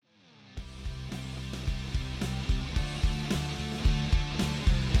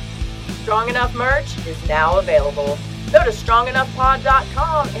Strong Enough merch is now available. Go to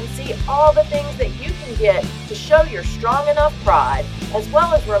strongenoughpod.com and see all the things that you can get to show your strong enough pride, as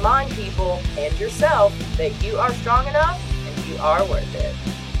well as remind people and yourself that you are strong enough and you are worth it.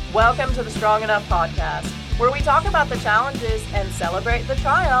 Welcome to the Strong Enough Podcast, where we talk about the challenges and celebrate the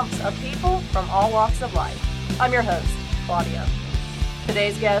triumphs of people from all walks of life. I'm your host, Claudia.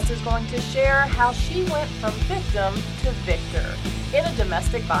 Today's guest is going to share how she went from victim to victor in a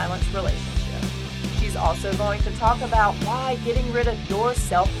domestic violence relationship. She's also going to talk about why getting rid of your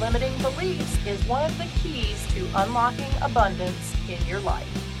self-limiting beliefs is one of the keys to unlocking abundance in your life.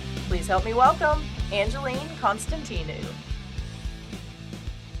 Please help me welcome Angeline Constantinou.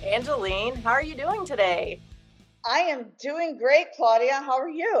 Angeline, how are you doing today? I am doing great, Claudia. How are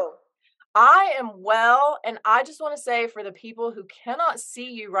you? I am well, and I just want to say for the people who cannot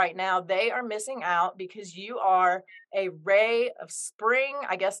see you right now, they are missing out because you are a ray of spring,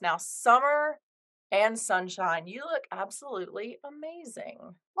 I guess now summer, and sunshine. You look absolutely amazing.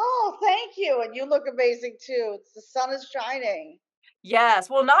 Oh, thank you. And you look amazing too. The sun is shining. Yes.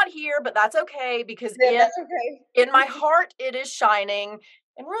 Well, not here, but that's okay because Yeah, that's okay. in my heart, it is shining.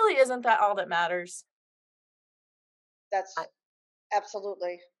 And really, isn't that all that matters? That's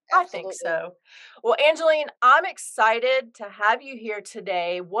absolutely. I think so. Well, Angeline, I'm excited to have you here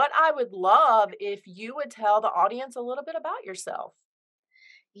today. What I would love if you would tell the audience a little bit about yourself.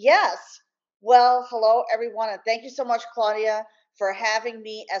 Yes. Well, hello, everyone. And thank you so much, Claudia, for having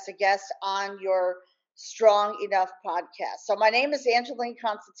me as a guest on your Strong Enough podcast. So my name is Angeline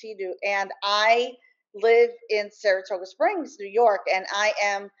Constantinou, and I live in Saratoga Springs, New York, and I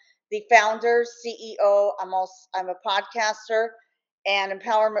am the founder, CEO. I'm a podcaster and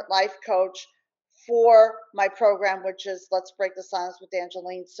empowerment life coach for my program, which is Let's Break the Silence with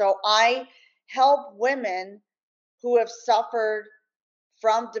Angeline. So I help women who have suffered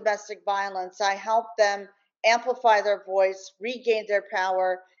from domestic violence. I help them amplify their voice, regain their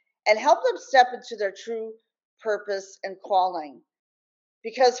power, and help them step into their true purpose and calling.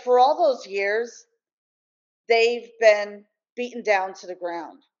 Because for all those years, they've been beaten down to the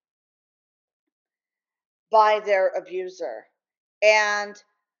ground by their abuser. And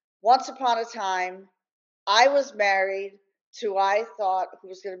once upon a time, I was married to I thought who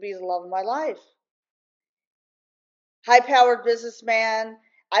was going to be the love of my life. High-powered businessman.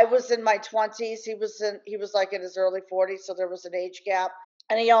 I was in my 20s. He was like in his early 40s, so there was an age gap.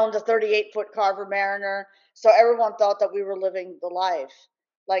 And he owned a 38-foot Carver Mariner. So everyone thought that we were living the life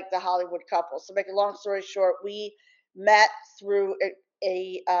like the Hollywood couple. So make a long story short, we met through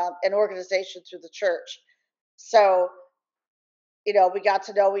an organization through the church. So, we got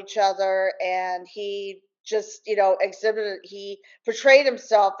to know each other, and he just, he portrayed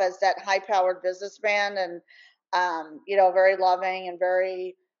himself as that high-powered businessman and, very loving and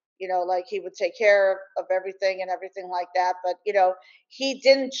very, like he would take care of everything and everything like that. But, he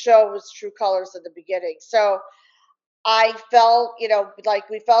didn't show his true colors at the beginning. So I felt, like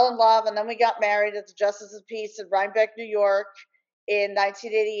we fell in love, and then we got married at the Justice of Peace in Rhinebeck, New York in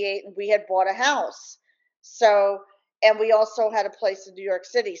 1988, and we had bought a house. So, and we also had a place in New York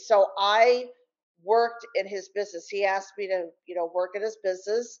City. So I worked in his business. He asked me to, work in his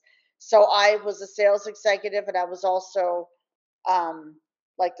business. So I was a sales executive, and I was also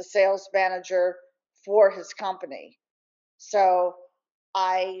like the sales manager for his company. So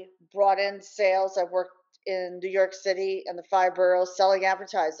I brought in sales. I worked in New York City and the 5 boroughs selling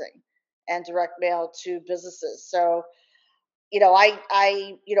advertising and direct mail to businesses. So, I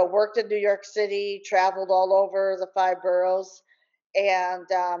worked in New York City, traveled all over the 5 boroughs, and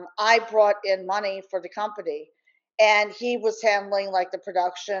I brought in money for the company. And he was handling like the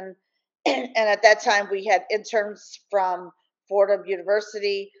production. And at that time, we had interns from Fordham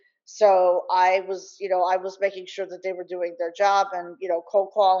University. So I was making sure that they were doing their job and,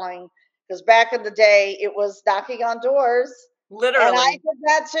 cold calling. Because back in the day, it was knocking on doors. Literally. And I did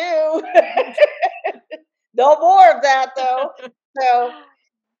that too. No more of that, though. So,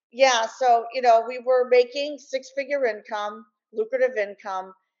 yeah. So, we were making 6-figure income, lucrative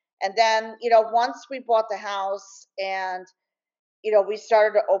income. And then, once we bought the house and, we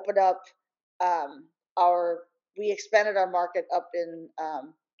started to open up we expanded our market up in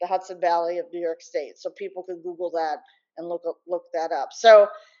the Hudson Valley of New York State. So people could Google that and look that up. So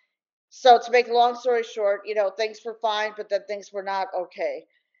to make a long story short, things were fine, but then things were not okay.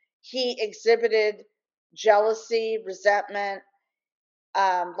 He exhibited jealousy, resentment.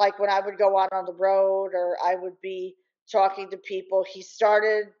 Like when I would go out on the road or I would be talking to people, he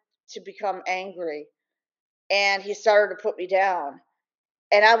started to become angry and he started to put me down.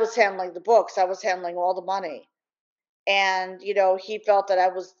 And I was handling the books. I was handling all the money. And, he felt that I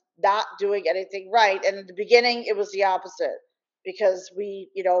was not doing anything right. And in the beginning, it was the opposite because we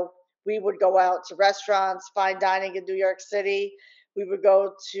would go out to restaurants, fine dining in New York City. We would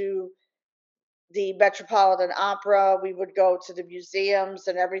go to the Metropolitan Opera. We would go to the museums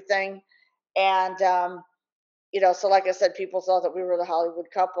and everything. And, so like I said, people thought that we were the Hollywood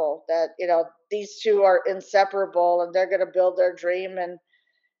couple, that, these two are inseparable and they're going to build their dream.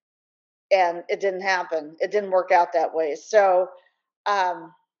 And it didn't happen. It didn't work out that way.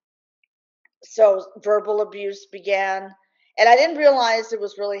 Um, so verbal abuse began. And I didn't realize it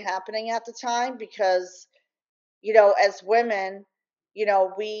was really happening at the time because, as women,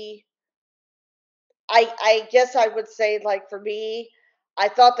 we I guess I would say, like, for me, I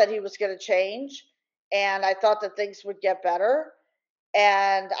thought that he was going to change and I thought that things would get better,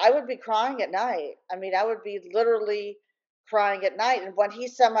 and I would be crying at night. I mean, I would be literally crying at night. And when he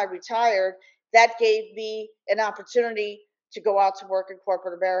semi-retired, that gave me an opportunity to go out to work in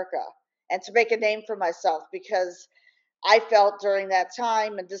corporate America and to make a name for myself, because I felt during that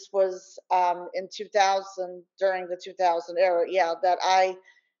time, and this was in 2000, during the 2000 era, yeah, that I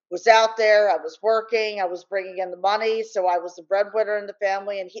was out there, I was working, I was bringing in the money, so I was the breadwinner in the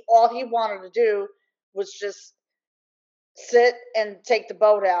family, and all he wanted to do was just sit and take the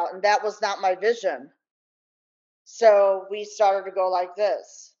boat out, and that was not my vision. So we started to go like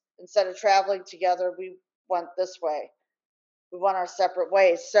this. Instead of traveling together, we went this way. We went our separate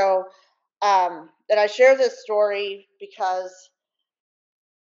ways. So, and I share this story because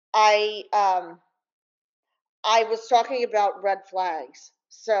I I was talking about red flags.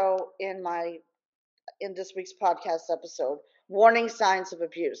 So in this week's podcast episode, warning signs of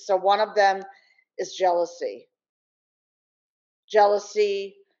abuse. So one of them is jealousy.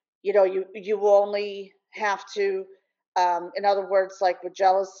 Jealousy, you only have to, in other words, like with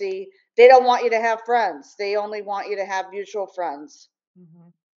jealousy, they don't want you to have friends. They only want you to have mutual friends. Mm-hmm.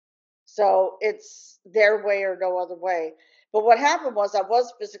 So it's their way or no other way. But what happened was I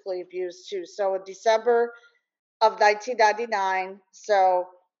was physically abused too. So in December of 1999, so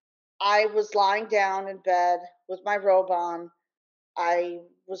I was lying down in bed with my robe on. I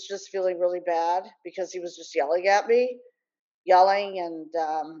was just feeling really bad because he was just yelling at me, yelling and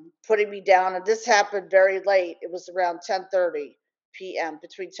putting me down. And this happened very late. It was around 10:30 p.m.,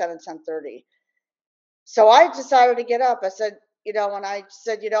 between 10 and 10:30. So I decided to get up. I said, when I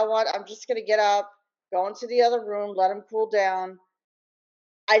said, you know what, I'm just going to get up, go into the other room, let him cool down.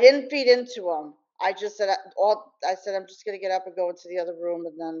 I didn't feed into him. I just said, I said, I'm just going to get up and go into the other room,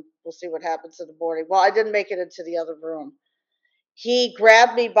 and then we'll see what happens in the morning. Well, I didn't make it into the other room. He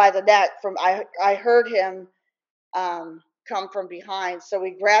grabbed me by the neck I heard him come from behind. So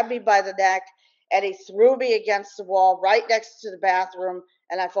he grabbed me by the neck and he threw me against the wall right next to the bathroom,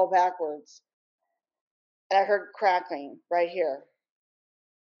 and I fell backwards. And I heard crackling right here.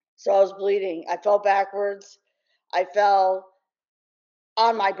 So I was bleeding. I fell backwards. I fell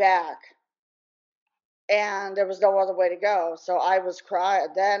on my back, and there was no other way to go. So I was crying.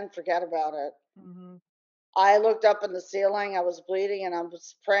 Then forget about it. Mm-hmm. I looked up in the ceiling. I was bleeding, and I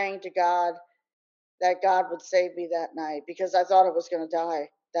was praying to God that God would save me that night, because I thought I was going to die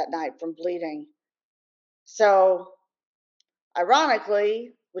that night from bleeding. So,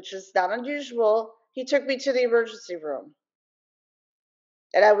 ironically, which is not unusual, he took me to the emergency room.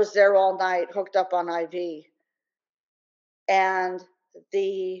 And I was there all night, hooked up on IV. And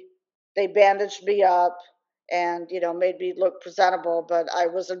the they bandaged me up and, made me look presentable, but I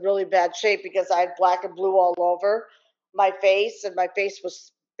was in really bad shape because I had black and blue all over my face, and my face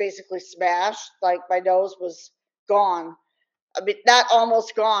was basically smashed. Like, my nose was gone. I mean, not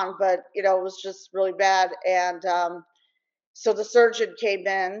almost gone, but, it was just really bad. And so the surgeon came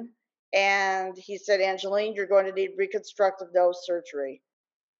in and he said, Angeline, you're going to need reconstructive nose surgery.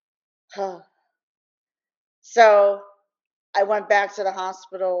 So I went back to the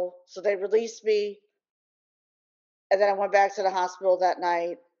hospital. So they released me. And then I went back to the hospital that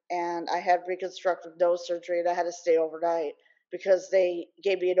night and I had reconstructive nose surgery, and I had to stay overnight because they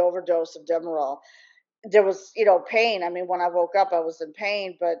gave me an overdose of Demerol. There was, pain. I mean, when I woke up, I was in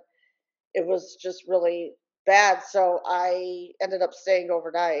pain, but it was just really bad. So I ended up staying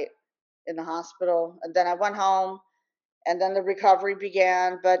overnight in the hospital, and then I went home, and then the recovery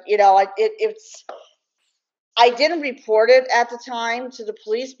began. But I didn't report it at the time to the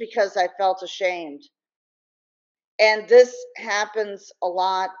police because I felt ashamed. And this happens a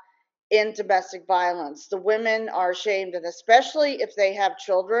lot in domestic violence. The women are ashamed, and especially if they have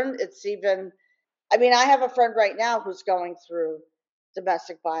children, it's even, I mean, I have a friend right now who's going through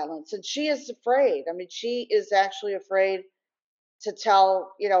domestic violence, and she is afraid. I mean, she is actually afraid to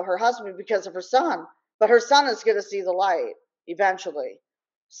tell, her husband because of her son. But her son is going to see the light eventually.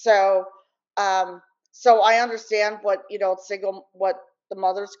 So, um, so I understand what what the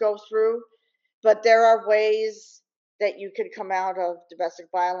mothers go through, but there are ways that you can come out of domestic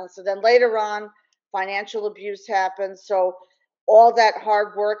violence. And then later on, financial abuse happens. So all that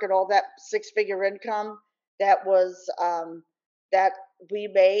hard work and all that six-figure income that was that we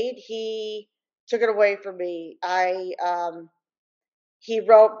made, he took it away from me. He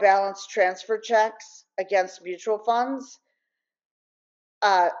wrote balance transfer checks against mutual funds,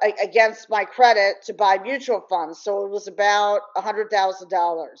 against my credit to buy mutual funds. So it was about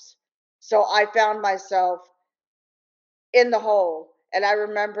 $100,000. So I found myself in the hole. And I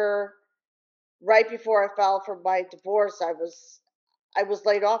remember right before I filed for my divorce, I was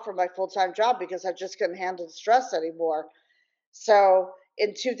laid off from my full-time job because I just couldn't handle the stress anymore. So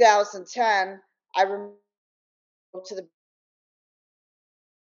in 2010, I remember to the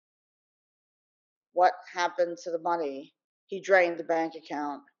what happened to the money. He drained the bank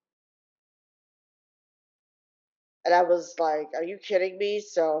account. And I was like, are you kidding me?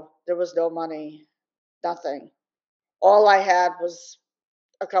 So there was no money, nothing. All I had was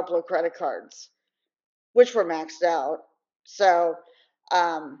a couple of credit cards, which were maxed out. So,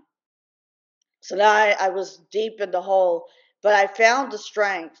 um, so now I was deep in the hole, but I found the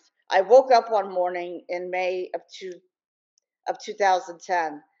strength. I woke up one morning in May of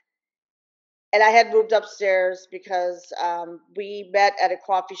 2010, and I had moved upstairs because we met at a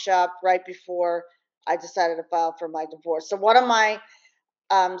coffee shop right before I decided to file for my divorce. So one of my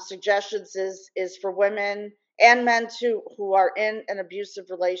suggestions is for women and men too who are in an abusive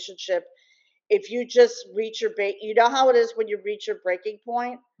relationship. If you just reach your you know how it is when you reach your breaking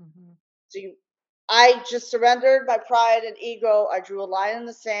point. Mm-hmm. So I just surrendered my pride and ego. I drew a line in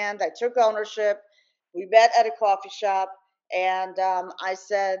the sand. I took ownership. We met at a coffee shop, and I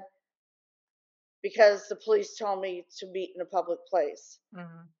said, because the police told me to meet in a public place.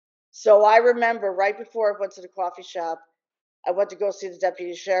 Mm-hmm. So I remember right before I went to the coffee shop, I went to go see the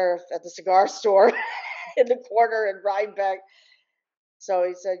deputy sheriff at the cigar store in the corner in Rhinebeck. So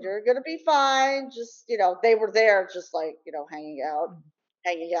he said, "You're gonna be fine." Just they were there, just like hanging out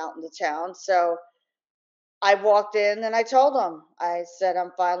in the town. So I walked in and I told him, I said,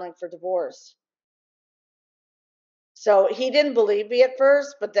 "I'm filing for divorce." So he didn't believe me at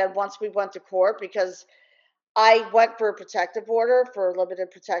first, but then once we went to court, because I went for a protective order, for a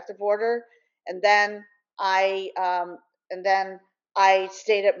limited protective order, and then I um, and then I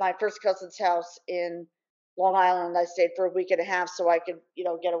stayed at my first cousin's house in Long Island. I stayed for a week and a half so I could,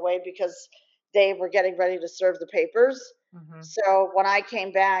 get away because they were getting ready to serve the papers. Mm-hmm. So when I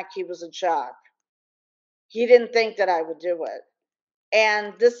came back, he was in shock. He didn't think that I would do it.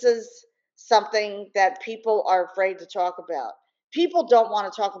 And this is something that people are afraid to talk about. People don't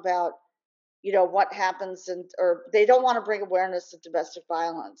want to talk about what happens, and or they don't want to bring awareness to domestic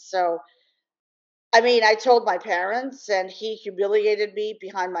violence. So I mean, I told my parents, and he humiliated me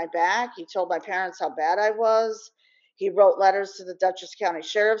behind my back. He told my parents how bad I was. He wrote letters to the Dutchess County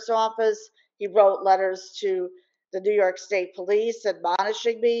Sheriff's Office. He wrote letters to the New York State Police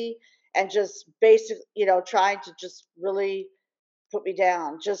admonishing me, and just basically trying to just really put me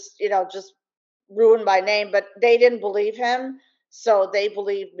down, just ruin my name. But they didn't believe him, so they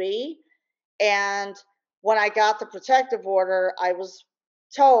believed me. And when I got the protective order, I was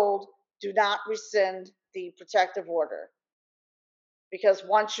told, do not rescind the protective order. Because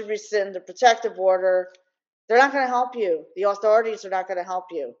once you rescind the protective order, they're not going to help you. The authorities are not going to help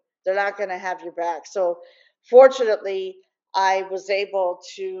you. They're not going to have your back. So, fortunately, I was able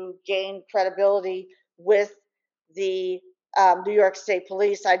to gain credibility with the New York State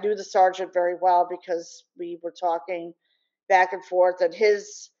Police. I knew the sergeant very well because we were talking back and forth, and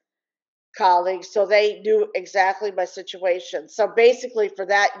his colleagues, so they knew exactly my situation. So basically, for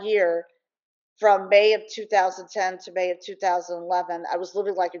that year, from May of 2010 to May of 2011, I was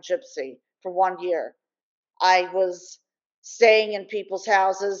living like a gypsy for 1 year. I was staying in people's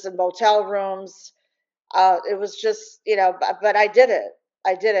houses and motel rooms. It was just, but I did it.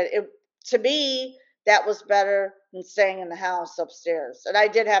 I did it. To me, that was better than staying in the house upstairs. And I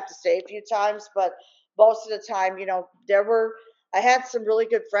did have to stay a few times, but most of the time, I had some really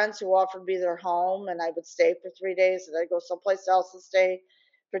good friends who offered me their home, and I would stay for 3 days, and I'd go someplace else and stay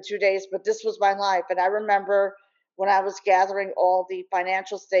for 2 days. But this was my life. And I remember when I was gathering all the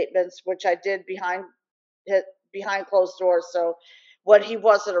financial statements, which I did behind closed doors. So when he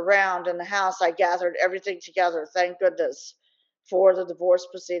wasn't around in the house, I gathered everything together, thank goodness, for the divorce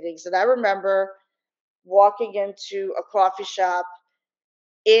proceedings. And I remember walking into a coffee shop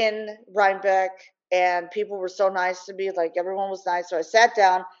in Rhinebeck, and people were so nice to me. Like, everyone was nice. So I sat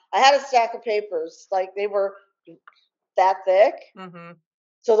down. I had a stack of papers, like they were that thick. Mm-hmm.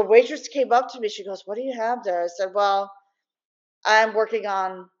 So the waitress came up to me. She goes, "What do you have there?" I said, "Well, I'm working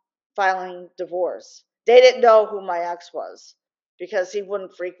on filing divorce." They didn't know who my ex was because he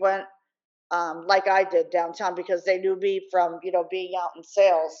wouldn't frequent like I did downtown because they knew me from, being out in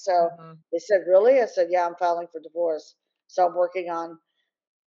sales. So Hmm. they said, "Really?" I said, "Yeah, I'm filing for divorce." So I'm working on,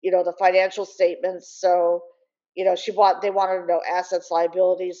 the financial statements. So, they wanted to know assets,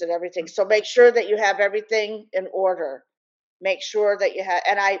 liabilities, and everything. So make sure that you have everything in order. Make sure that you have,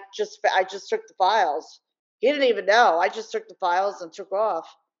 and I just took the files. He didn't even know. I just took the files and took off.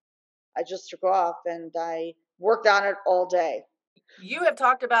 I just took off and I worked on it all day. You have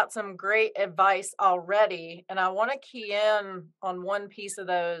talked about some great advice already, and I want to key in on one piece of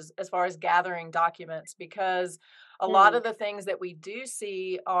those as far as gathering documents, because a lot Hmm. of the things that we do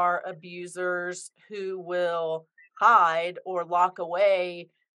see are abusers who will hide or lock away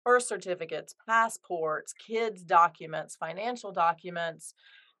birth certificates, passports, kids' documents, financial documents.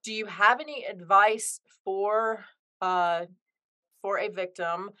 Do you have any advice uh, for a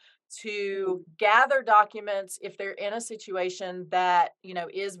victim to Hmm. gather documents if they're in a situation that,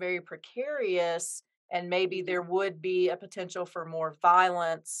 is very precarious, and maybe Hmm. there would be a potential for more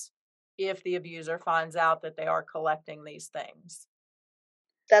violence if the abuser finds out that they are collecting these things?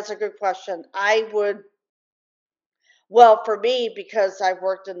 That's a good question. Well, for me, because I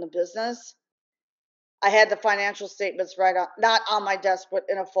worked in the business, I had the financial statements right on, not on my desk, but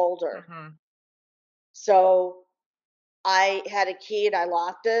in a folder. Mhm. So I had a key and I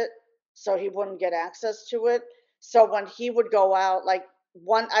locked it so he wouldn't get access to it. So when he would go out, like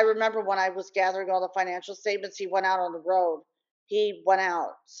I remember when I was gathering all the financial statements, he went out on the road. He went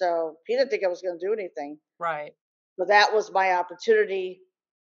out. So he didn't think I was going to do anything. Right. So that was my opportunity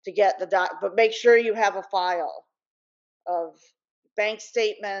to get the doc. But make sure you have a file of bank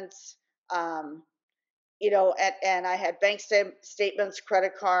statements, um, and I had statements,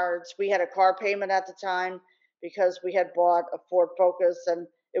 credit cards. We had a car payment at the time because we had bought a Ford Focus and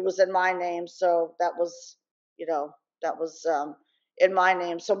it was in my name. So you know, that was in my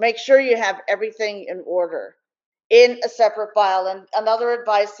name. So make sure you have everything in order in a separate file. And another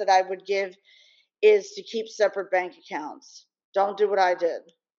advice that I would give is to keep separate bank accounts. Don't do what I did.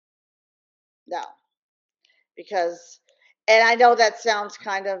 No, because, and I know that sounds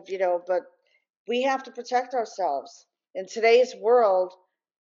kind of, but we have to protect ourselves in today's world.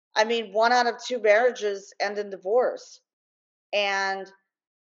 I mean, one out of two marriages end in divorce, and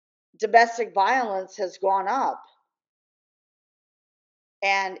domestic violence has gone up,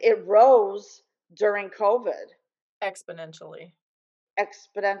 and it rose during COVID Exponentially.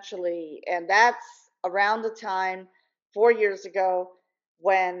 exponentially. And that's around the time 4 years ago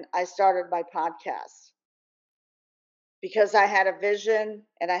when I started my podcast because I had a vision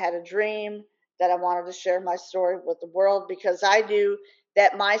and I had a dream that I wanted to share my story with the world because I knew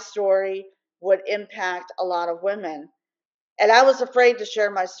that my story would impact a lot of women. And I was afraid to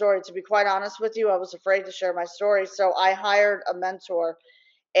share my story. To be quite honest with you, I was afraid to share my story. So I hired a mentor.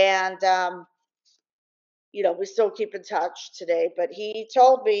 And, we still keep in touch today. But he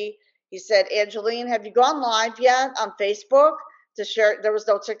told me, he said, "Angeline, have you gone live yet on Facebook to share?" There was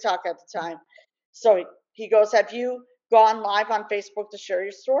no TikTok at the time. So he goes, "Have you gone live on Facebook to share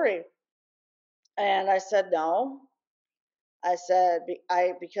your story?" And I said, "No." I said,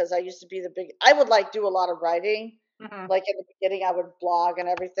 because I used to be I would like do a lot of writing. Mhm. Like in the beginning, I would blog and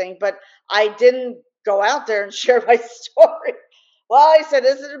everything, but I didn't go out there and share my story. Well, I said,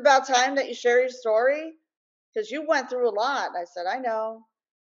 "Isn't it about time that you share your story? Because you went through a lot." I said, "I know."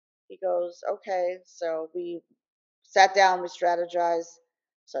 He goes, "Okay." So we sat down, we strategized.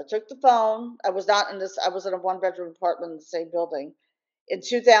 So I took the phone. I was in a one-bedroom apartment in the same building. In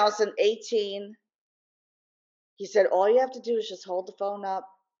 2018, he said, "All you have to do is just hold the phone up,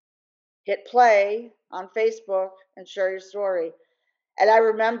 hit play on Facebook, and share your story." And I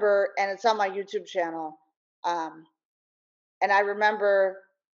remember, and it's on my YouTube channel. Um, and I remember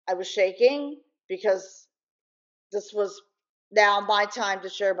I was shaking because this was now my time to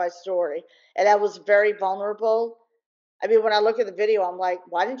share my story. And I was very vulnerable. I mean, when I look at the video, I'm like,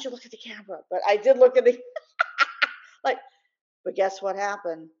 why didn't you look at the camera? But I did look at the, like, but guess what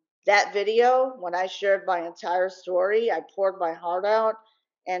happened? That video, when I shared my entire story, I poured my heart out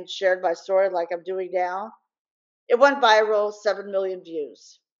and shared my story like I'm doing now. It went viral, 7 million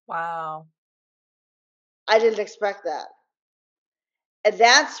views. Wow. I didn't expect that. And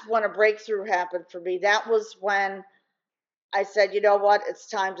that's when a breakthrough happened for me. That was when I said, "You know what? It's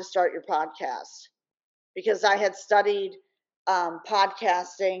time to start your podcast." Because I had studied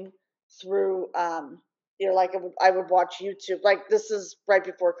podcasting through, like I would watch YouTube. Like this is right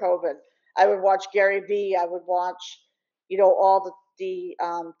before COVID. I would watch Gary Vee. I would watch, all the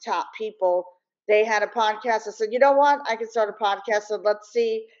top people, they had a podcast. I said, you know what? I can start a podcast and let's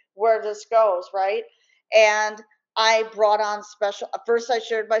see where this goes, right? And I brought on special. First, I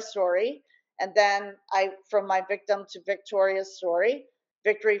shared my story, and then I from my victim to Victoria's story,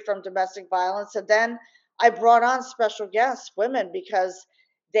 victory from domestic violence, and then I brought on special guests, women, because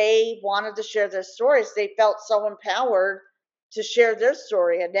they wanted to share their stories. They felt so empowered to share their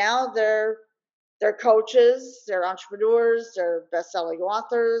story, and now they're coaches, they're entrepreneurs, they're best-selling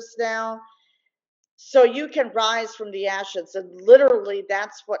authors now. So you can rise from the ashes, and literally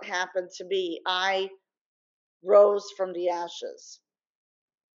that's what happened to me. I rose from the ashes.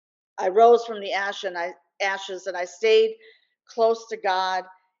 I rose from the ashes, and I stayed close to God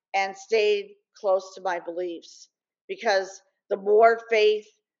and stayed close to my beliefs, because the more faith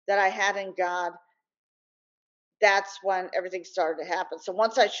that I had in God, that's when everything started to happen. So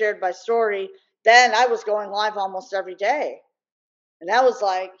once I shared my story, then I was going live almost every day. And that was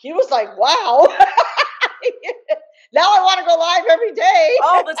like, he was like, wow. Now I want to go live every day.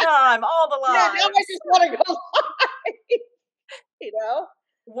 All the time, all the Yeah, now I lives. just want to go live. You know?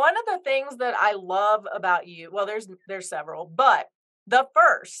 One of the things that I love about you, well, there's several, but the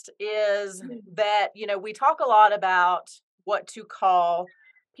first is that, we talk a lot about what to call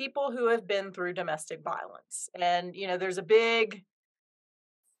people who have been through domestic violence. And, there's a big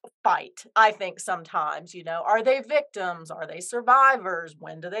fight, I think sometimes, are they victims? Are they survivors?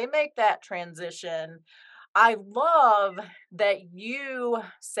 When do they make that transition? I love that you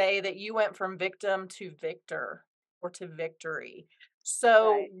say that you went from victim to victor or to victory.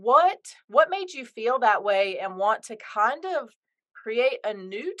 So Right. what made you feel that way and want to kind of create a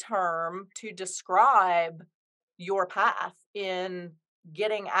new term to describe your path in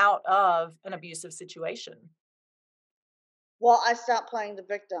getting out of an abusive situation? Well, I stopped playing the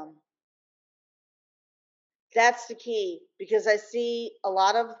victim. That's the key, because I see a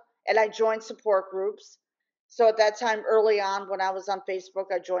lot of, and I joined support groups. So at that time, early on, when I was on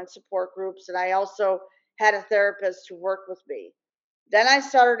Facebook, I joined support groups, and I also had a therapist who worked with me. Then I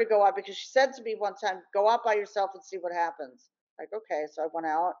started to go out, because she said to me one time, go out by yourself and see what happens. Like, okay. So I went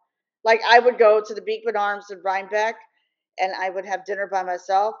out. Like, I would go to the Beekman Arms in Rhinebeck, and I would have dinner by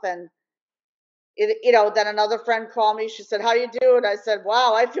myself. And then another friend called me. She said, how you doing? I said,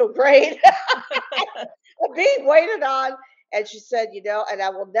 wow, I feel great. I'm being waited on. And she said, and I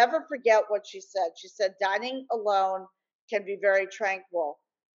will never forget what she said. She said, dining alone can be very tranquil,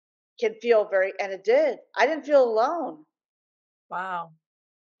 can feel very, and it did. I didn't feel alone. Wow.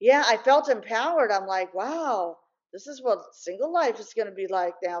 Yeah, I felt empowered. I'm like, wow, this is what single life is going to be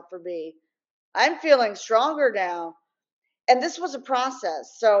like now for me. I'm feeling stronger now. And this was a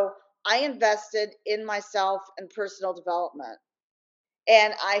process. So I invested in myself and personal development.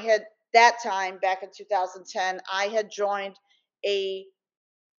 And I had, that time back in 2010, I had joined a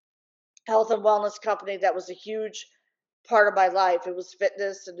health and wellness company that was a huge part of my life. It was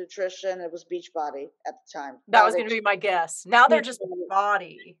fitness and nutrition. It was Beachbody at the time. That Now was they going to be my guess. Now they're just Beachbody.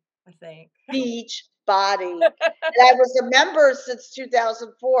 body, I think. Beachbody. And I was a member since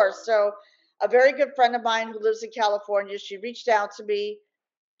 2004. So a very good friend of mine who lives in California, she reached out to me.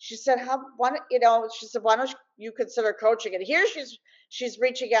 She said, she said, why don't you consider coaching? And here she's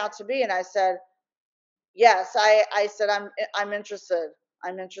reaching out to me. And I said, yes, I said, I'm interested.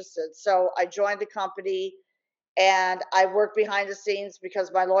 I'm interested. So I joined the company, and I worked behind the scenes,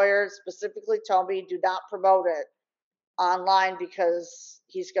 because my lawyer specifically told me, do not promote it online because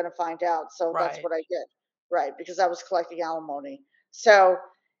he's going to find out. So that's Right. what I did. Right. Because I was collecting alimony. So,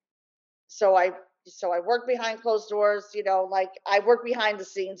 so I, so I worked behind closed doors, like I work behind the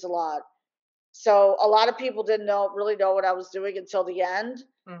scenes a lot. So a lot of people didn't really know what I was doing until the end,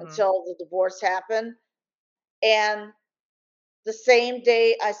 Mm-hmm. until the divorce happened. And the same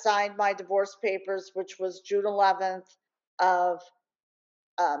day I signed my divorce papers, which was June 11th of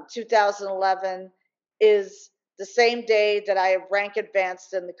 2011, is the same day that I have rank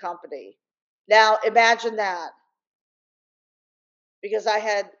advanced in the company. Now imagine that, because I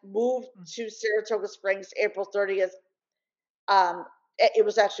had moved to Saratoga Springs April 30th. It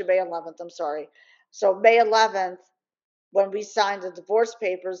was actually May 11th. I'm sorry. So May 11th, when we signed the divorce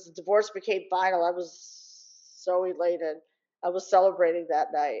papers, the divorce became final. I was so elated. I was celebrating that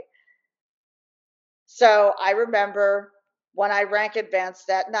night. So I remember when I rank advanced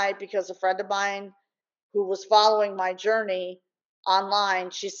that night, because a friend of mine who was following my journey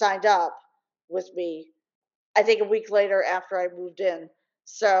online, she signed up with me, I think a week later after I moved in.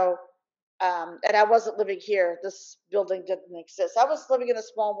 So, and I wasn't living here. This building didn't exist. I was living in a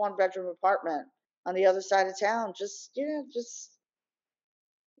small 1-bedroom apartment on the other side of town. Just,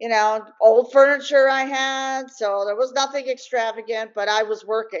 old furniture I had. So there was nothing extravagant, but I was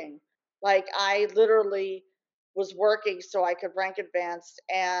working. Like I literally was working so I could rank advance.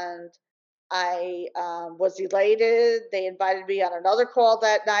 And I was elated. They invited me on another call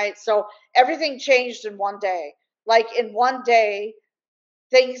that night. So everything changed in one day. Like in one day,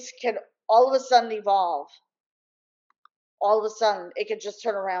 things can all of a sudden evolve. All of a sudden, it could just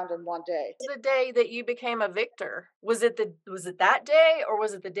turn around in one day. The day that you became a victor, was it that day, or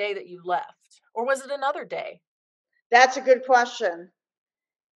was it the day that you left, or was it another day? That's a good question.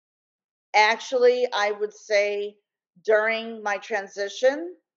 Actually, I would say during my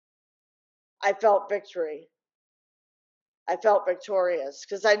transition, I felt victory. I felt victorious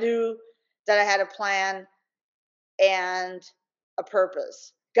because I knew that I had a plan and a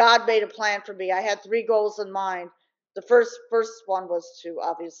purpose. God made a plan for me. I had 3 goals in mind. The first one was to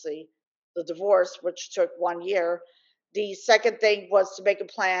obviously the divorce, which took 1 year. The second thing was to make a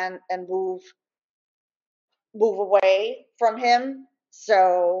plan and move away from him.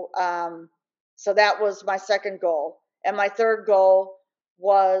 So that was my second goal. And my third goal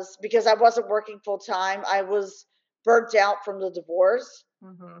was, because I wasn't working full time, I was burnt out from the divorce,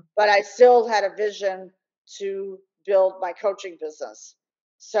 but I still had a vision to build my coaching business.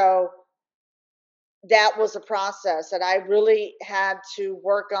 So that was a process, and I really had to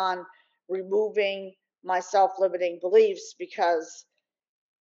work on removing my self-limiting beliefs, because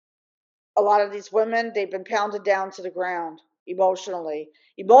a lot of these women, they've been pounded down to the ground emotionally.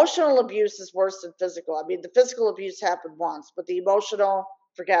 Emotional abuse is worse than physical. I mean, the physical abuse happened once, but the emotional,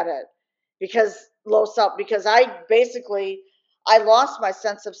 forget it. Because I lost my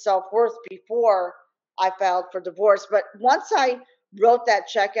sense of self-worth before I filed for divorce. But once I wrote that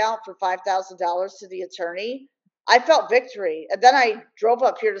check out for $5,000 to the attorney, I felt victory. And then I drove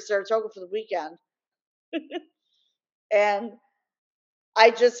up here to Saratoga for the weekend, and I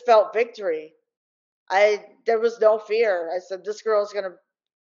just felt victory. There was no fear. I said, this girl is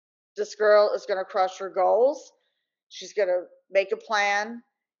gonna crush her goals. She's gonna make a plan.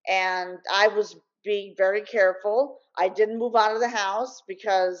 And I was being very careful. I didn't move out of the house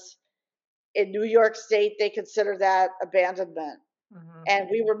because in New York State they consider that abandonment. And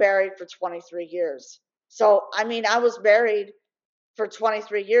we were married for 23 years. So I mean, I was married for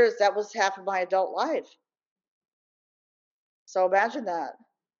 23 years. That was half of my adult life. So imagine that.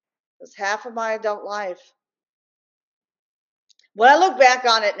 It was half of my adult life. When I look back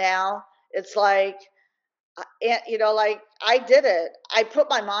on it now, it's like, like I did it. I put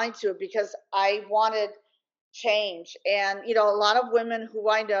my mind to it because I wanted change. And, a lot of women who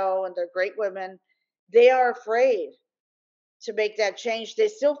I know, and they're great women, they are afraid to make that change. They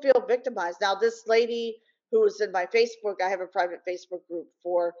still feel victimized. Now, this lady who was in my Facebook, I have a private Facebook group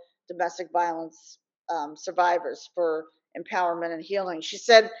for domestic violence survivors, for empowerment and healing. She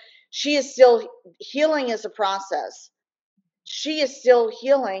said she is still healing, is a process. She is still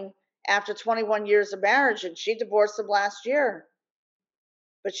healing after 21 years of marriage, and she divorced him last year.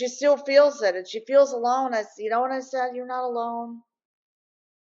 But she still feels it, and she feels alone. You know what I said? You're not alone.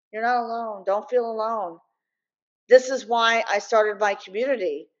 You're not alone. Don't feel alone. This is why I started my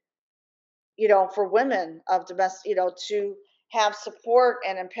community, for women of domestic, to have support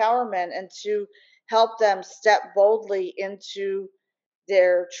and empowerment, and to help them step boldly into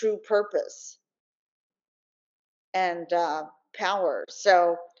their true purpose and power.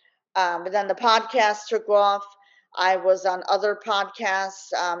 So, and then the podcast took off. I was on other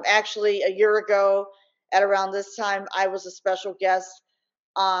podcasts. Actually, a year ago, at around this time, I was a special guest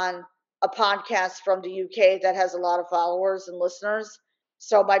on a podcast from the UK that has a lot of followers and listeners.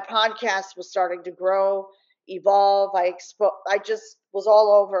 So my podcast was starting to grow, evolve. I just was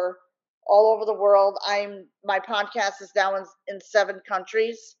all over the world. My podcast is now in 7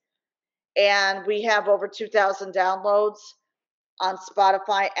 countries, and we have over 2,000 downloads on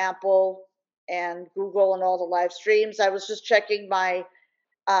Spotify, Apple, and Google, and all the live streams. I was just checking my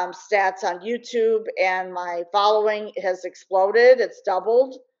stats on YouTube, and my following has exploded. It's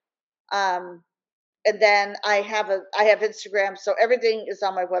doubled. And then I have Instagram, so everything is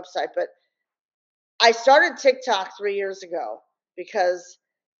on my website. But I started TikTok 3 years ago because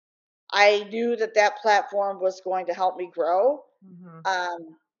I knew that platform was going to help me grow.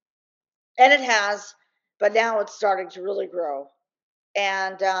 And it has, but now it's starting to really grow.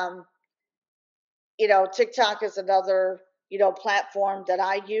 And TikTok is another, platform that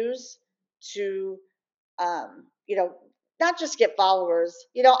I use to, not just get followers.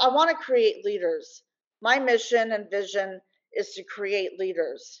 I want to create leaders. My mission and vision is to create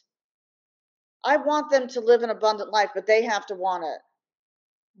leaders. I want them to live an abundant life, but they have to want it.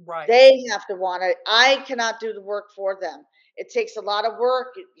 Right. They have to want it. I cannot do the work for them. It takes a lot of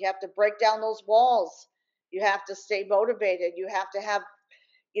work. You have to break down those walls. You have to stay motivated. You have to have,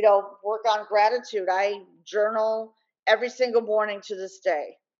 work on gratitude. I journal every single morning to this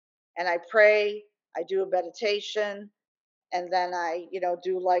day, and I pray. I do a meditation, and then I,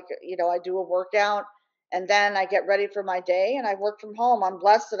 do I do a workout, and then I get ready for my day, and I work from home. I'm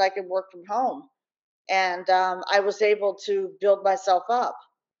blessed that I can work from home, and I was able to build myself up.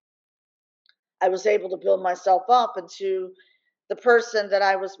 I was able to build myself up into the person that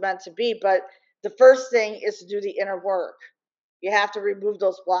I was meant to be. But the first thing is to do the inner work. You have to remove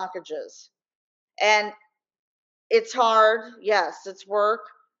those blockages. And it's hard. Yes, it's work,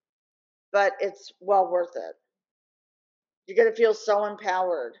 but it's well worth it. You're going to feel so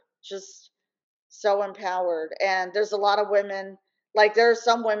empowered, just so empowered. And there's a lot of women, like there are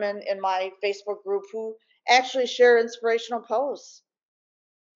some women in my Facebook group who actually share inspirational posts.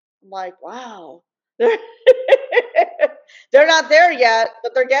 I'm like, wow. They're not there yet,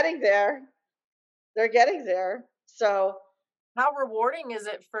 but they're getting there. They're getting there. So, How rewarding is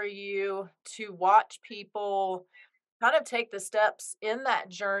it for you to watch people kind of take the steps in that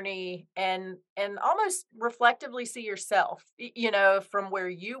journey and almost reflectively see yourself, from where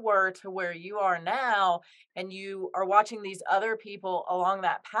you were to where you are now, and you are watching these other people along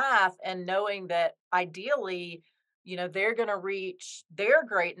that path and knowing that ideally, they're going to reach their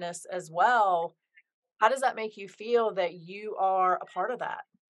greatness as well. How does that make you feel that you are a part of that?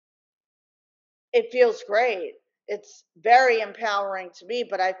 it feels great. It's very empowering to me,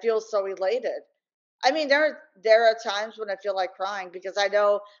 but I feel so elated. I mean, there are times when I feel like crying because I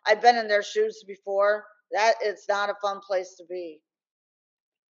know I've been in their shoes before. That it's not a fun place to be.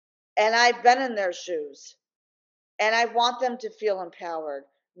 And I've been in their shoes. And I want them to feel empowered,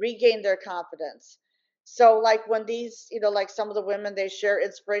 regain their confidence. So like when these, like some of the women, they share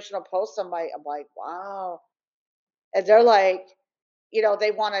inspirational posts, I'm like, wow. And they're like,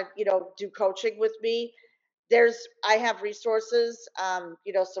 they want to, do coaching with me. I have resources,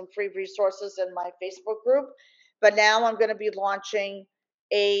 some free resources in my Facebook group, but now I'm going to be launching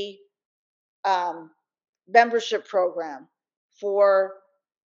a um, membership program for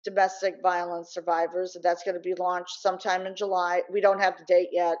domestic violence survivors, and that's going to be launched sometime in July. We don't have the date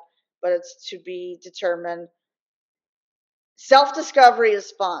yet, but it's to be determined. Self discovery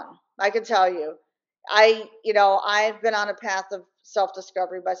is fun. I can tell you. I've been on a path of self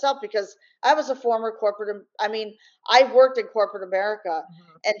discovery myself because I was a former corporate. I mean, I worked in corporate America,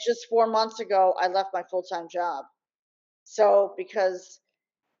 Mhm. and just 4 months ago, I left my full time job. So because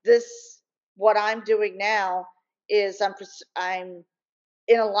this, what I'm doing now is I'm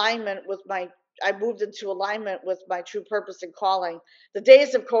in alignment with my. I moved into alignment with my true purpose and calling. The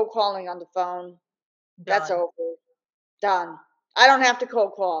days of cold calling on the phone, that's Done. over. Done. I don't have to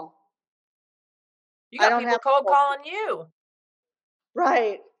cold call. You I got don't people have to cold cold call. calling you,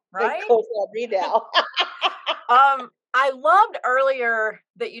 Right. They right? cold call me now. I loved earlier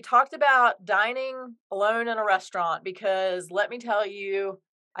that you talked about dining alone in a restaurant because let me tell you,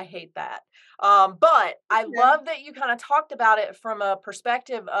 I hate that. But I Okay. love that you kind of talked about it from a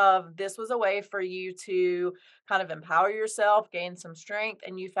perspective of this was a way for you to kind of empower yourself, gain some strength,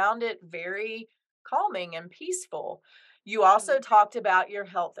 and you found it very calming and peaceful. You also Mhm. talked about your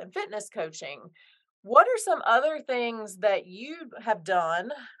health and fitness coaching. What are some other things that you have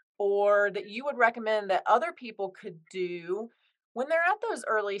done or that you would recommend that other people could do when they're at those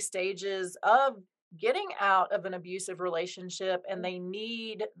early stages of getting out of an abusive relationship and they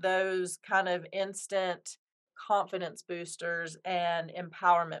need those kind of instant confidence boosters and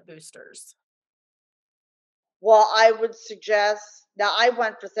empowerment boosters? Well, I would suggest, now I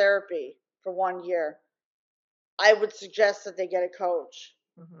went for therapy for 1 year. I would suggest that they get a coach,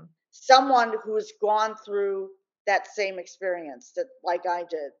 Hmm. someone who's gone through that same experience that like I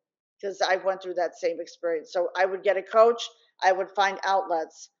did, because I went through that same experience. So I would get a coach. I would find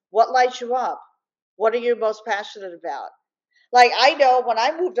outlets. What lights you up? What are you most passionate about? Like I know when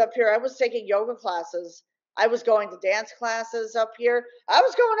I moved up here, I was taking yoga classes. I was going to dance classes up here. I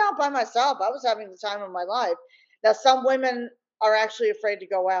was going out by myself. I was having the time of my life. Now some women are actually afraid to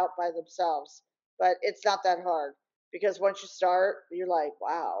go out by themselves, but it's not that hard because once you start, you're like,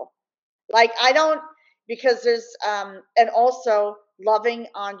 wow. Like I don't, because there's and also loving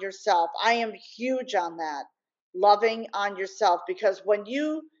on yourself. I am huge on that. Loving on yourself because when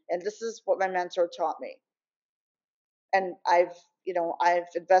you, and this is what my mentor taught me, and I've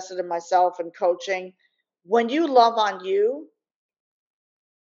invested in myself and coaching. When you love on you,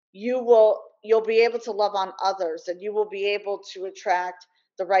 you'll be able to love on others, and you will be able to attract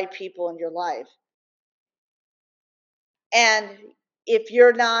the right people in your life. And if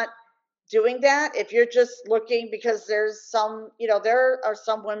you're not doing that. If you're just looking, because there's some, there are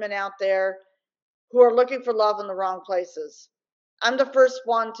some women out there who are looking for love in the wrong places. I'm the first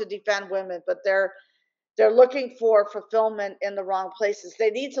one to defend women, but they're looking for fulfillment in the wrong places.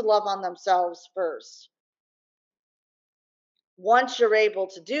 They need to love on themselves first. Once you're able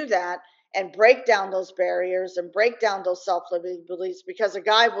to do that and break down those barriers and break down those self-limiting beliefs, because a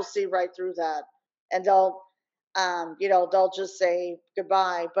guy will see right through that, and they'll just say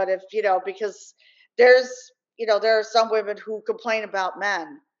goodbye. But if, because there's, there are some women who complain about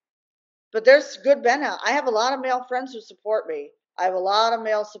men, but there's good men out. I have a lot of male friends who support me. I have a lot of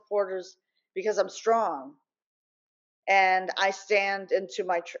male supporters because I'm strong, and I stand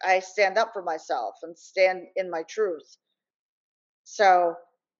I stand up for myself and stand in my truth. So,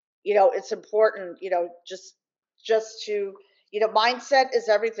 it's important, just to, mindset is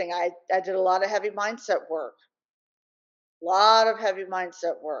everything. I did a lot of heavy mindset work. A lot of heavy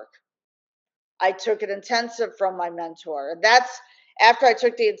mindset work. I took an intensive from my mentor. And that's after I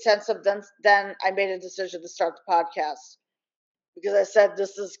took the intensive, then I made a decision to start the podcast, because I said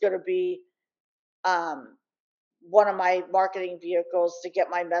this is going to be one of my marketing vehicles to get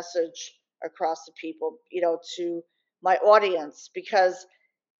my message across to people, to my audience, because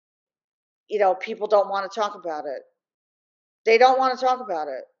people don't want to talk about it. They don't want to talk about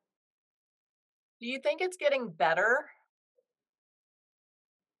it. Do you think it's getting better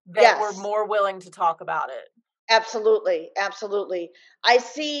that we're Yes, more willing to talk about it? absolutely. Absolutely. I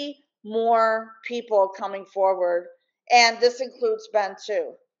see more people coming forward, and this includes men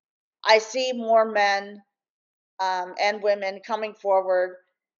too. I see more men and women coming forward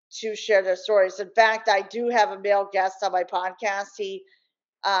to share their stories. In fact, I do have a male guest on my podcast. He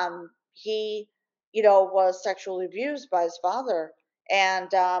was sexually abused by his father, and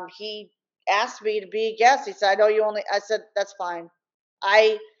he asked me to be a guest. He said, "I know you only." I said, "That's fine.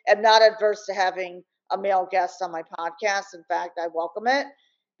 I am not adverse to having a male guest on my podcast. In fact, I welcome it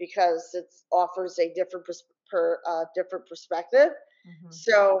because it offers a different perspective." Mm-hmm.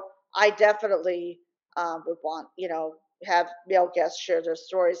 So I definitely would want, have male guests share their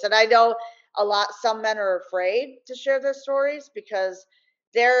stories. And I know some men are afraid to share their stories because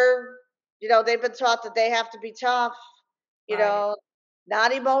they're, they've been taught that they have to be tough, Right.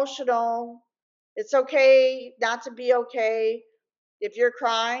 not emotional. It's okay not to be okay. If you're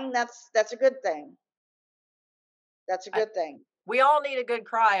crying, that's a good thing. That's a I, good thing. we all need a good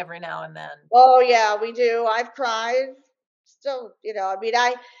cry every now and then. Oh yeah, we do. I've cried. Still, I mean,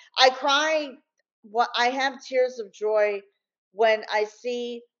 I cry. What I have tears of joy when I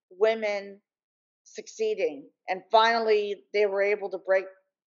see women succeeding, and finally they were able to break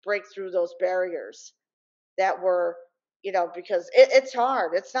through those barriers that were, because it's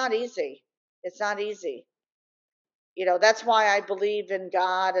hard. It's not easy. It's not easy. That's why I believe in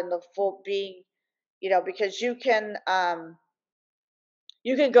God and the full being. Because you can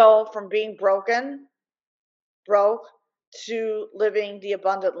go from being broke, to living the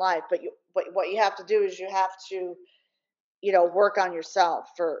abundant life. But what you have to do is you have to, work on yourself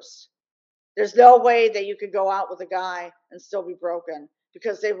first. There's no way that you could go out with a guy and still be broken,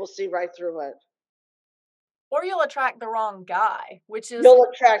 because they will see right through it. Or you'll attract the wrong guy, which is You'll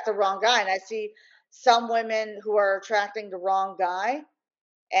attract the wrong guy. And I see some women who are attracting the wrong guy,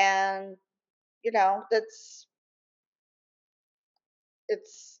 and that's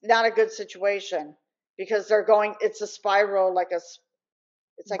it's not a good situation, because it's a spiral,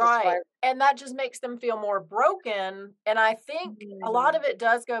 it's like a right. spiral. And that just makes them feel more broken. And I think a lot of Mhm. it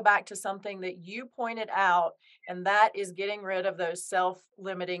does go back to something that you pointed out, and that is getting rid of those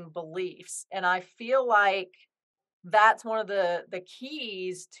self-limiting beliefs. And I feel like that's one of the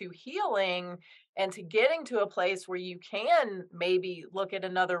keys to healing and to getting to a place where you can maybe look at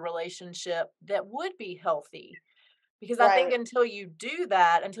another relationship that would be healthy. Because I think Right. until you do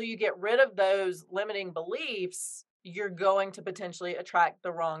that, until you get rid of those limiting beliefs, you're going to potentially attract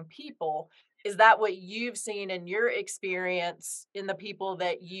the wrong people. Is that what you've seen in your experience in the people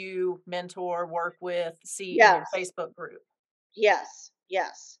that you mentor, work with, see in your Yes. Facebook group? Yes.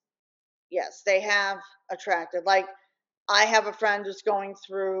 Yes. Yes. They have attracted. Like, I have a friend who's going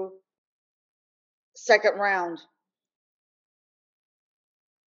through second round.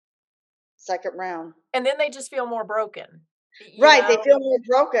 Second round. And then they just feel more broken, you Right. They know? feel more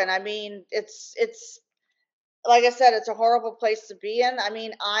broken. I mean, it's like I said, it's a horrible place to be in. I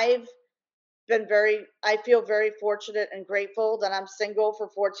mean, I feel very fortunate and grateful that I'm single for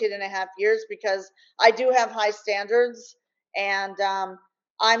 14 and a half years, because I do have high standards, and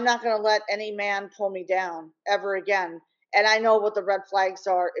I'm not going to let any man pull me down ever again. And I know what the red flags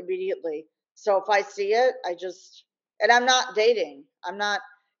are immediately. So if I see it, and I'm not dating. I'm not,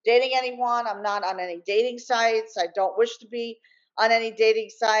 dating anyone. I'm not on any dating sites. I don't wish to be on any dating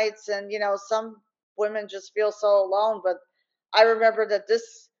sites. And, some women just feel so alone. But I remember that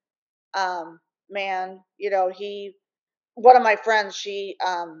this man, one of my friends, she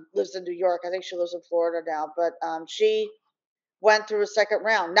lives in New York. I think she lives in Florida now. But she went through a second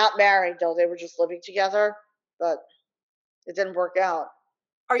round. Not married, though. They were just living together. But it didn't work out.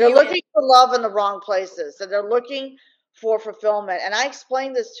 Are They're you in? looking for love in the wrong places, and they're looking for fulfillment. And I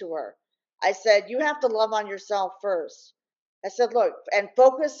explained this to her. I said, you have to love on yourself first. I said, look, and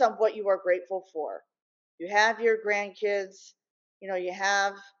focus on what you are grateful for. You have your grandkids, you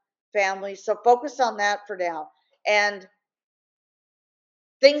have family. So focus on that for now. And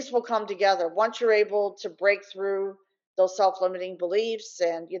things will come together once you're able to break through those self-limiting beliefs.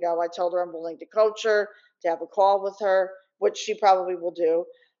 And I told her I'm willing to coach her, to have a call with her, which she probably will do.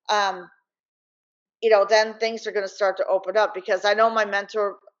 um, then things are going to start to open up, because I know my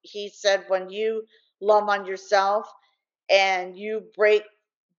mentor, he said, when you love on yourself and you break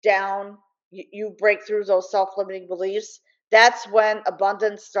down, you break through those self-limiting beliefs, that's when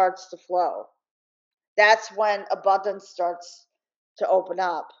abundance starts to flow. That's when abundance starts to open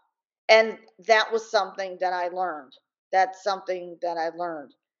up. And that was something that I learned. That's something that I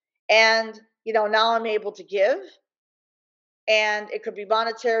learned. And, now I'm able to give, and it could be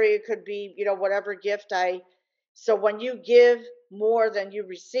monetary, it could be, whatever gift so when you give more than you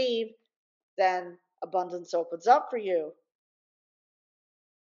receive, then abundance opens up for you.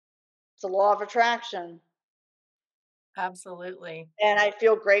 It's a law of attraction. Absolutely. And I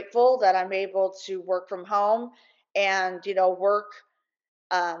feel grateful that I'm able to work from home, and work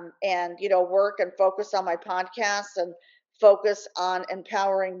and focus on my podcast, and focus on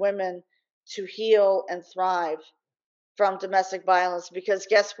empowering women to heal and thrive from domestic violence, because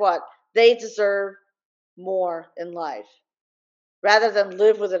guess what? They deserve more in life. Rather than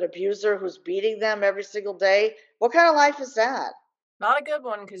live with an abuser who's beating them every single day, what kind of life is that? Not a good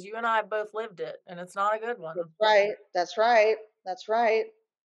one, because you and I have both lived it, and it's not a good one. That's right. That's right. That's right.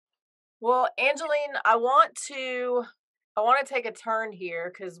 Well, Angeline, I want to take a turn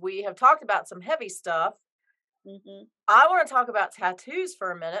here because we have talked about some heavy stuff. Hmm. I want to talk about tattoos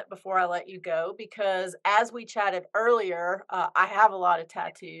for a minute before I let you go, because as we chatted earlier, I have a lot of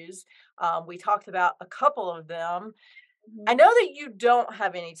tattoos. We talked about a couple of them. I Hmm. know that you don't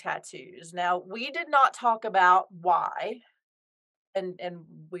have any tattoos. Now, we did not talk about why, and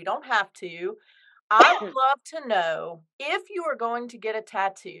we don't have to. I would love to know if you are going to get a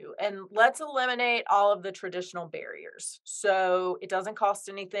tattoo, and let's eliminate all of the traditional barriers. So it doesn't cost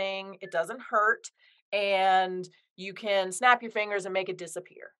anything, it doesn't hurt, and you can snap your fingers and make it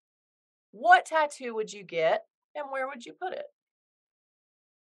disappear. What tattoo would you get, and where would you put it?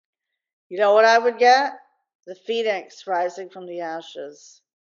 You know what I would get? The phoenix rising from the ashes.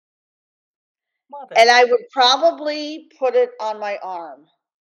 Love And it. I would probably put it on my arm.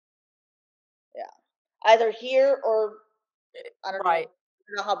 Yeah. Either here, or I don't know. Right. I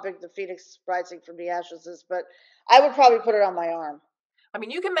don't know how big the phoenix rising from the ashes is, but I would probably put it on my arm. I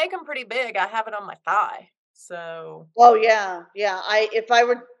mean, you can make them pretty big. I have it on my thigh. So Oh yeah, yeah. If I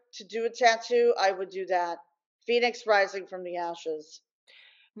were to do a tattoo, I would do that. Phoenix rising from the ashes.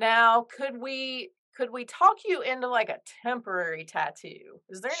 now, could we talk you into like a temporary tattoo?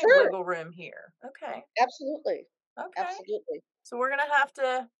 Is there any Sure, wiggle room here? Okay. absolutely, Okay. absolutely. So we're gonna have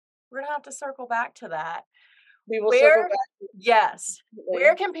to circle back to that. We will circle Where back. Yes.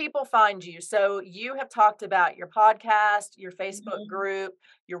 Where Absolutely. can people find you? So you have talked about your podcast, your Facebook Mhm. group,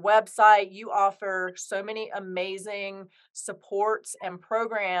 your website. You offer so many amazing supports and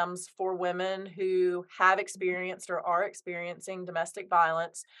programs for women who have experienced or are experiencing domestic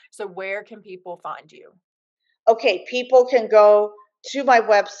violence. So where can people find you? Okay, people can go to my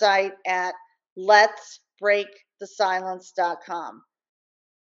website at letsbreakthesilence.com.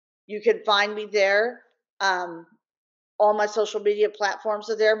 You can find me there. Um, all my social media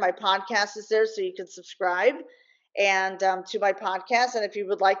platforms are there. My podcast is there, so you can subscribe and to my podcast. And if you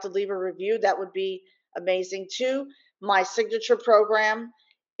would like to leave a review, that would be amazing too. My signature program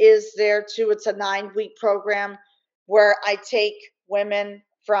is there too. It's a 9-week program where I take women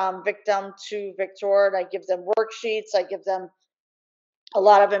from victim to victor, and I give them worksheets. I give them a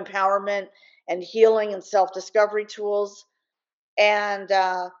lot of empowerment and healing and self-discovery tools. And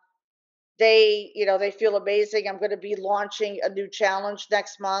they feel amazing. I'm going to be launching a new challenge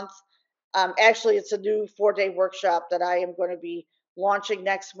next month. Actually, it's a new 4-day workshop that I am going to be launching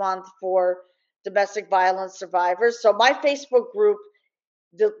next month for domestic violence survivors. So my Facebook group,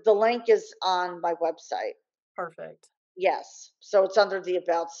 the link is on my website. Perfect. Yes, so it's under the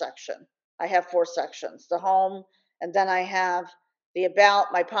about section. I have 4 sections: the home, and then I have the About,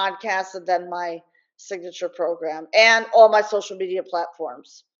 my podcast, and then my signature program, and all my social media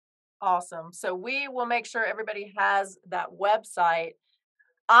platforms. Awesome. So we will make sure everybody has that website.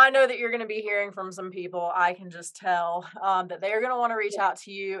 I know that you're going to be hearing from some people. I can just tell that they're going to want to reach out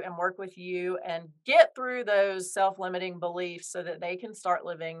to you and work with you and get through those self-limiting beliefs so that they can start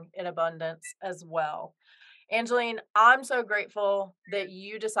living in abundance as well. Angeline, I'm so grateful that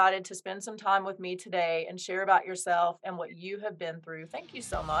you decided to spend some time with me today and share about yourself and what you have been through. Thank you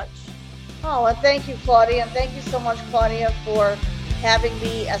so much. Oh, and thank you, Claudia. And thank you so much, Claudia, for having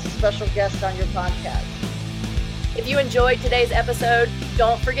me as a special guest on your podcast. If you enjoyed today's episode,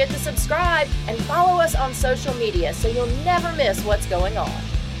 don't forget to subscribe and follow us on social media so you'll never miss what's going on.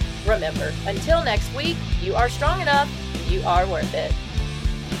 Remember, until next week, you are strong enough, you are worth it.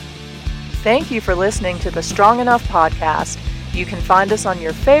 Thank you for listening to the Strong Enough podcast. You can find us on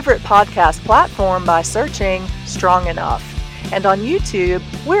your favorite podcast platform by searching Strong Enough. And on YouTube,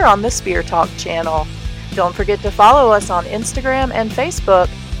 we're on the Spear Talk channel. Don't forget to follow us on Instagram and Facebook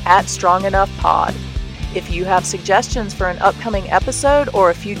at Strong Enough Pod. If you have suggestions for an upcoming episode or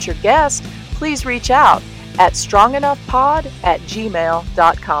a future guest, please reach out at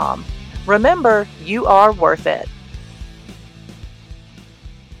strongenoughpod@gmail.com. Remember, you are worth it.